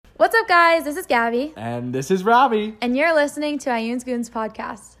What's up, guys? This is Gabby. And this is Robbie. And you're listening to Ioun's Goons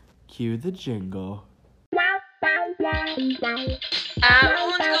podcast. Cue the jingle. Ioun's Goons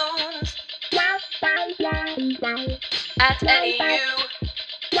at NEU.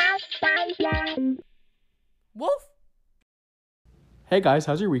 Wolf. Hey guys,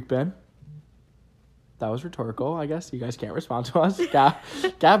 how's your week been? That was rhetorical, I guess. You guys can't respond to us.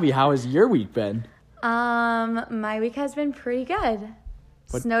 Gabby, how has your week been? My week has been pretty good.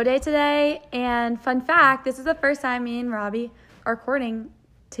 Snow day today, and fun fact, this is the first time me and Robbie are recording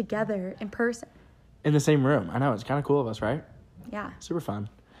together in person. In the same room. I know, it's kind of cool of us, right? Yeah. Super fun.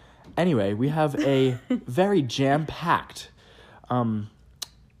 Anyway, we have a very jam-packed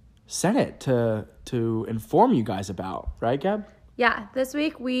Senate to inform you guys about, right, Gab? Yeah, this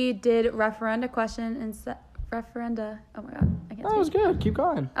week we did referenda question and referenda. Oh my god, I can't That was speak. good. Keep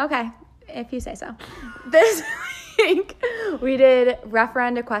going. Okay, if you say so. This week we did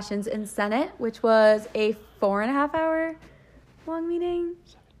referenda questions in Senate, which was a 4.5 hour long meeting.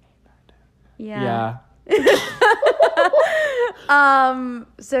 7, 8, 9, 10. Yeah. Yeah.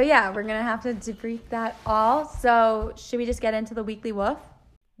 So yeah, we're gonna have to debrief that all. So should we just get into the weekly woof?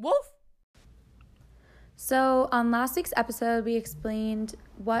 Woof. So on last week's episode, we explained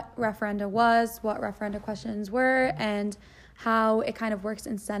what referenda was, what referenda questions were, and how it kind of works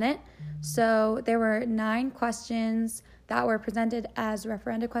in Senate. So there were 9 questions that were presented as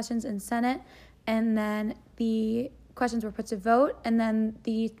referenda questions in Senate, and then the questions were put to vote, and then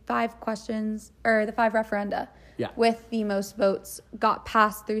the 5 questions, or the 5 referenda with the most votes got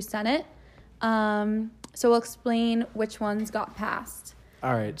passed through Senate. So we'll explain which ones got passed.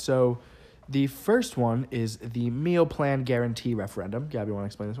 All right, so the first one is the meal plan guarantee referendum. Gabby, you want to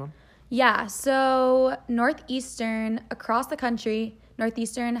explain this one? Yeah, so Northeastern, across the country,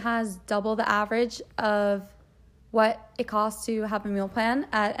 Northeastern has double the average of what it costs to have a meal plan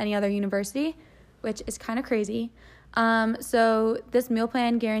at any other university, which is kind of crazy. So this meal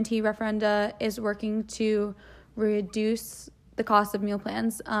plan guarantee referenda is working to reduce the cost of meal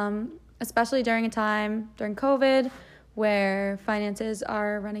plans, especially during a time, during COVID, where finances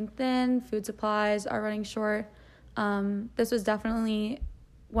are running thin, food supplies are running short. This was definitely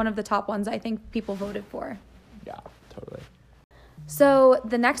one of the top ones I think people voted for. Yeah, totally. So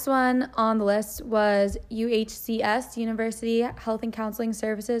the next one on the list was UHCS, University Health and Counseling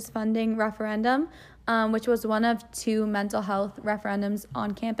Services Funding Referendum, which was one of 2 mental health referendums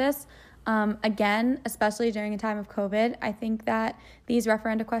on campus. Again, especially during a time of COVID, I think that these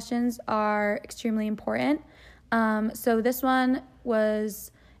referenda questions are extremely important. So this one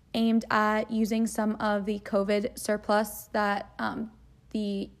was aimed at using some of the COVID surplus that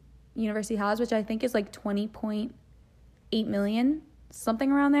the university has, which I think is like 20.8 million,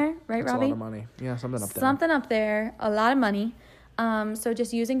 something around there, right, That's Robbie? a lot of money. Yeah, something up there. Something up there, a lot of money. So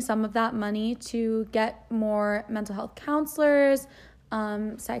just using some of that money to get more mental health counselors,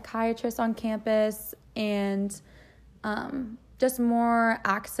 psychiatrists on campus, and just more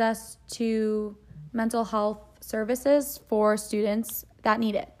access to mental health services for students that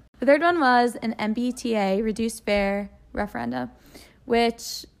need it. The third one was an MBTA, reduced fare referenda,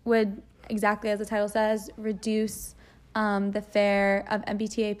 which would, exactly as the title says, reduce the fare of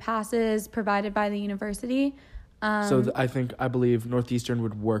MBTA passes provided by the university. I believe Northeastern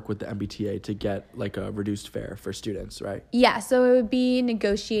would work with the MBTA to get like a reduced fare for students, right? Yeah, so it would be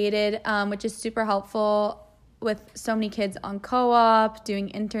negotiated, which is super helpful with so many kids on co-op, doing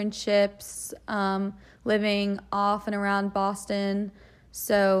internships, living off and around Boston.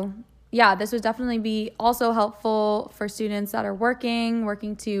 So yeah, this would definitely be also helpful for students that are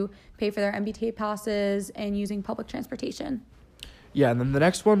working to pay for their MBTA passes and using public transportation. Yeah, and then the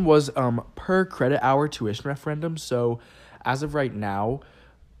next one was per credit hour tuition referendum. So as of right now,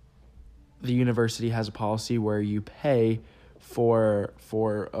 the university has a policy where you pay for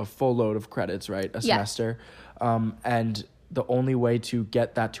a full load of credits, right? A semester. And the only way to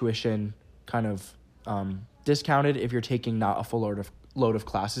get that tuition kind of discounted if you're taking not a full load of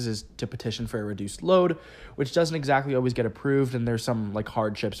classes is to petition for a reduced load, which doesn't exactly always get approved, and there's some like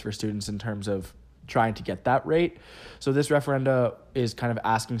hardships for students in terms of trying to get that rate. So this referenda is kind of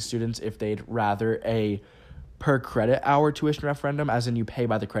asking students if they'd rather a per credit hour tuition referendum, as in you pay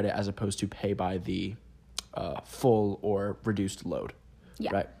by the credit as opposed to pay by the full or reduced load.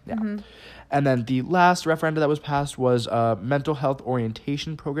 Yeah. Right? Yeah. Mm-hmm. And then the last referenda that was passed was mental health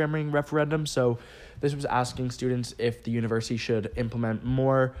orientation programming referendum. So this was asking students if the university should implement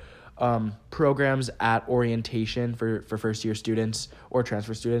more programs at orientation for first-year students or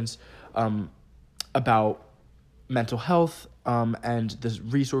transfer students about mental health and the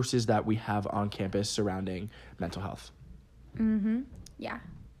resources that we have on campus surrounding mental health. Mm-hmm. Yeah.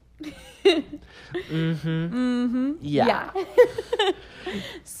 Yeah.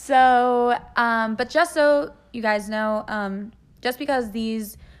 So, but just so you guys know, just because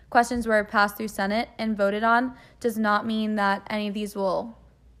these questions were passed through Senate and voted on does not mean that any of these will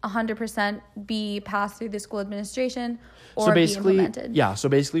 100% be passed through the school administration or be implemented. So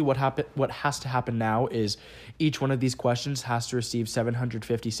basically what has to happen now is each one of these questions has to receive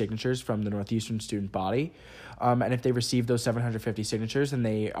 750 signatures from the Northeastern student body. And if they receive those 750 signatures, then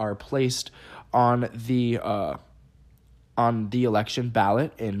they are placed on the election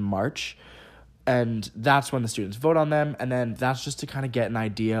ballot in March. And that's when the students vote on them. And then that's just to kind of get an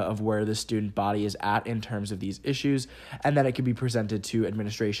idea of where the student body is at in terms of these issues. And then it can be presented to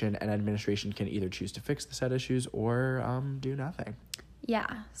administration, and administration can either choose to fix the said issues or do nothing. Yeah.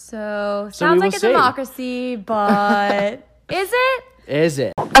 So we sounds will like a see. democracy, but is it? Is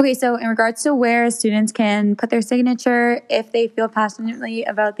it? Okay, so in regards to where students can put their signature if they feel passionately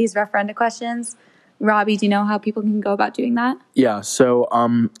about these referenda questions, Robbie, do you know how people can go about doing that? Yeah, so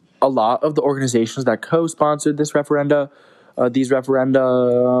a lot of the organizations that co-sponsored this these referenda,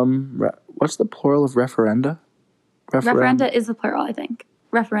 what's the plural of referenda? Referenda is the plural, I think.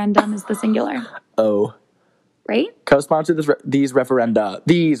 Referendum is the singular. Oh. Right? Co-sponsored these referenda.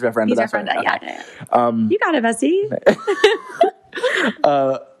 These referenda. That's referenda, right. yeah. You got it, Bessie.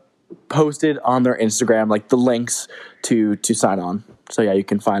 Posted on their Instagram, like the links to sign on. So yeah, you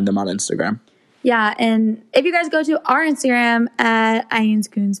can find them on Instagram. Yeah, and if you guys go to our Instagram at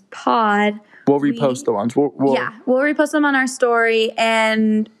IonsGoonsPod, we'll repost the ones. We'll repost them on our story,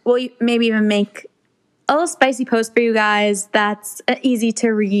 and we'll maybe even make a little spicy post for you guys that's an easy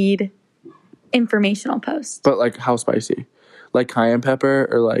to read informational post. But like how spicy? Like cayenne pepper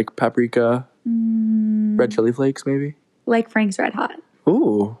or like paprika? Red chili flakes maybe? Like Frank's Red Hot.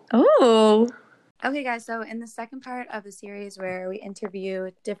 Ooh. Ooh. Okay, guys, so in the second part of the series where we interview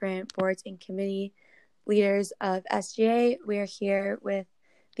different boards and committee leaders of SGA, we are here with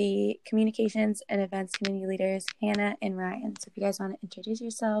the communications and events committee leaders, Hannah and Ryan. So if you guys want to introduce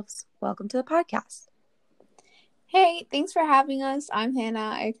yourselves, welcome to the podcast. Hey, thanks for having us. I'm Hannah.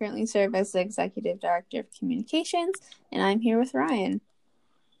 I currently serve as the Executive Director of Communications, and I'm here with Ryan.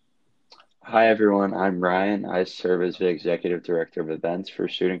 Hi, everyone. I'm Ryan. I serve as the Executive Director of Events for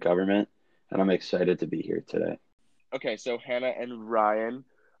Student Government, and I'm excited to be here today. Okay, so Hannah and Ryan,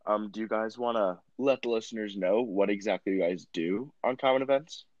 do you guys want to let the listeners know what exactly you guys do on Common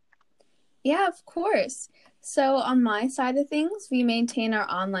Events? Yeah, of course. So on my side of things, we maintain our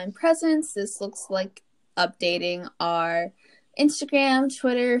online presence. This looks like updating our Instagram,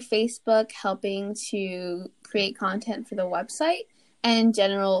 Twitter, Facebook, helping to create content for the website, and in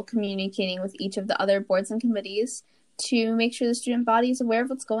general, communicating with each of the other boards and committees to make sure the student body is aware of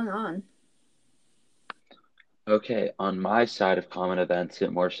what's going on. Okay, on my side of Common Events,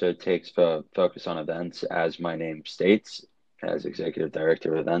 it more so takes the focus on events, as my name states, as Executive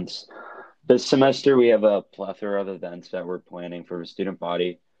Director of Events. This semester, we have a plethora of events that we're planning for the student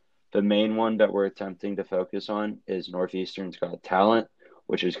body. The main one that we're attempting to focus on is Northeastern's Got Talent,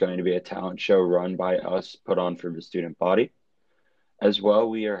 which is going to be a talent show run by us, put on for the student body. As well,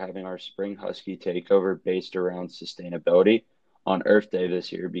 we are having our Spring Husky Takeover based around sustainability on Earth Day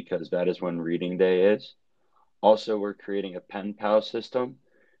this year, because that is when Reading Day is. Also, we're creating a pen pal system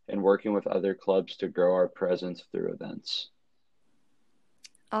and working with other clubs to grow our presence through events.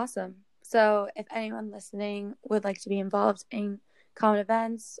 Awesome. So if anyone listening would like to be involved in Common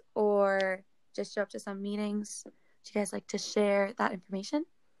Events or just show up to some meetings, would you guys like to share that information?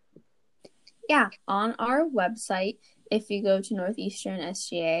 Yeah, on our website, if you go to Northeastern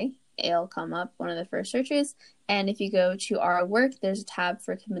SGA, it'll come up one of the first searches. And if you go to our work, there's a tab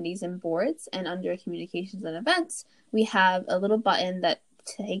for committees and boards. And under communications and events, we have a little button that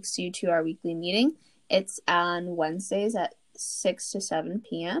takes you to our weekly meeting. It's on Wednesdays at 6 to 7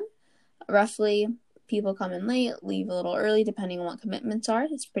 p.m. Roughly, people come in late, leave a little early, depending on what commitments are.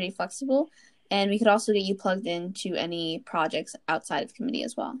 It's pretty flexible. And we could also get you plugged into any projects outside of committee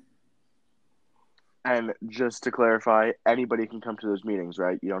as well. And just to clarify, anybody can come to those meetings,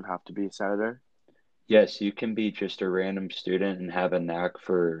 right? You don't have to be a senator? Yes, you can be just a random student and have a knack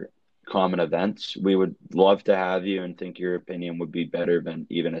for Common Events. We would love to have you and think your opinion would be better than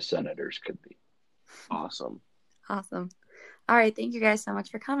even a senator's could be. Awesome. Awesome. All right. Thank you guys so much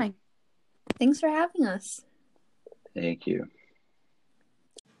for coming. Thanks for having us. Thank you.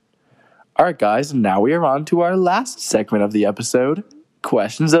 All right, guys, and now we are on to our last segment of the episode,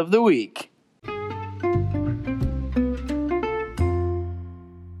 Questions of the Week.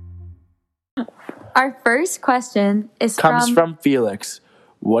 Our first question comes from Felix.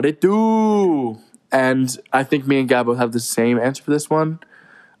 What it do? And I think me and Gab both have the same answer for this one.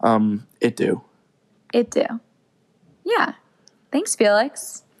 It do. It do. Yeah. Thanks,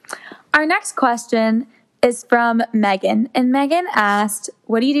 Felix. Our next question is from Megan. And Megan asked,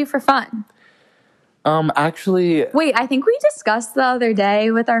 what do you do for fun? Actually, Wait, I think we discussed the other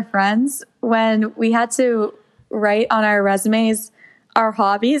day with our friends when we had to write on our resumes our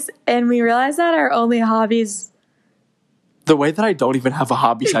hobbies, and we realized that our only hobbies. the way that I don't even have a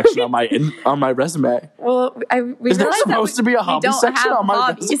hobby section on my resume. Well, we Is there realized that supposed to be a we hobby don't section have on my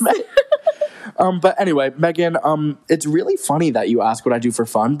hobbies. resume? But anyway, Megan, it's really funny that you ask what I do for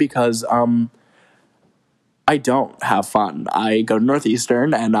fun because I don't have fun. I go to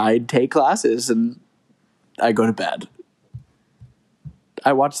Northeastern and I take classes and I go to bed.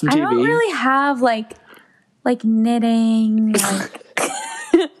 I watch some TV. I don't really have like knitting.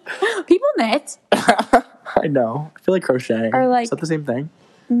 Like people knit. I know. I feel like crocheting. Or like- Is that the same thing?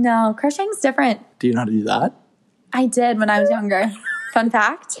 No, crocheting's different. Do you know how to do that? I did when I was younger. Fun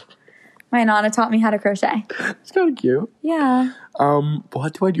fact: my nana taught me how to crochet. It's kind of cute. Yeah,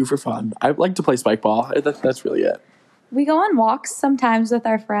 What do I do for fun? I like to play spike ball. That's really it. we go on walks sometimes with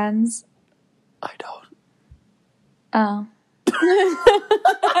our friends. I don't. Oh.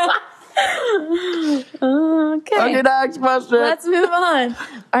 Okay. Okay, next question. Let's move on.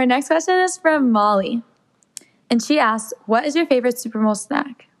 Our next question is from Molly. And she asks, what is your favorite Super Bowl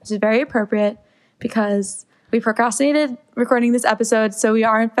snack? Which is very appropriate because we procrastinated recording this episode, so we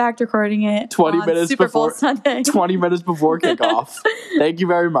are in fact recording it 20 on minutes Super Bowl before Sunday. 20 minutes before kickoff. Thank you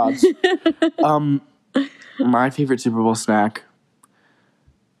very much. My favorite Super Bowl snack.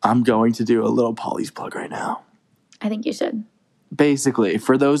 I'm going to do a little Polly's plug right now. I think you should. Basically,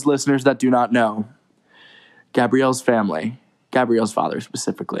 for those listeners that do not know, Gabrielle's family, Gabrielle's father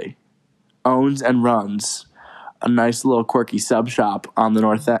specifically, owns and runs a nice little quirky sub shop on the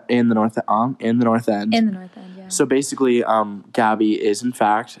north in the north end. In the North End, yeah. So basically, Gabby is in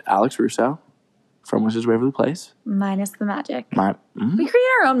fact Alex Russo from Wizards Waverly Place. Minus the magic. We We create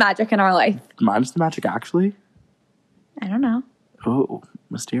our own magic in our life. minus the magic, actually. I don't know. Oh,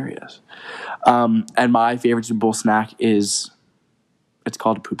 mysterious. And my favorite Super Bowl snack is, it's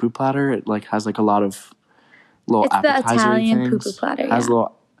called a poo-poo platter. It like has like a lot of little It's the appetizer Italian things. poo-poo platter, Has yeah.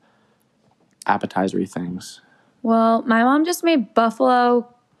 little appetizer things. Well, my mom just made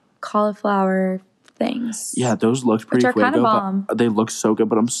buffalo cauliflower things. Yeah, those looked pretty are kinda fuego, bomb. but they look so good,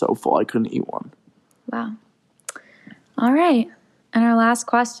 but I'm so full I couldn't eat one. Wow. All right. And our last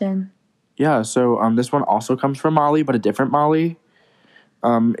question. Yeah, so this one also comes from Molly, but a different Molly.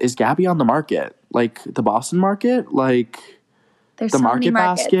 Is Gabby on the market? Like the Boston market? Like There's The so many market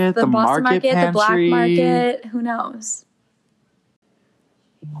markets. basket, the the Boston market the black pantry. market. Who knows?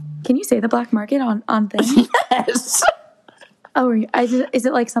 Can you say the black market on thing? yes. Oh, is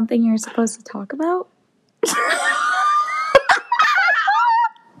it like something you're supposed to talk about?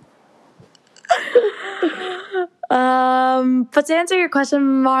 But to answer your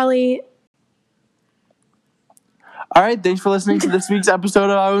question, Marley, All right, thanks for listening to this week's episode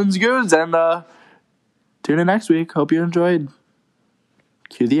of Owen's Goons, and tune in next week. Hope you enjoyed.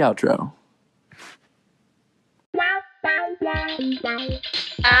 Cue the outro.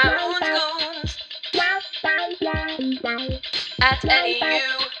 Aaron's Goons at NEU.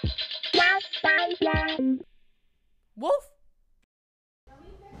 Wolf.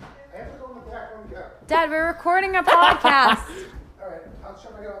 Dad, we're recording a podcast. Alright, I'll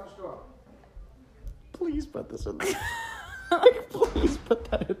shut my office door. Please put this in the... Please put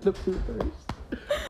that in the bloopers.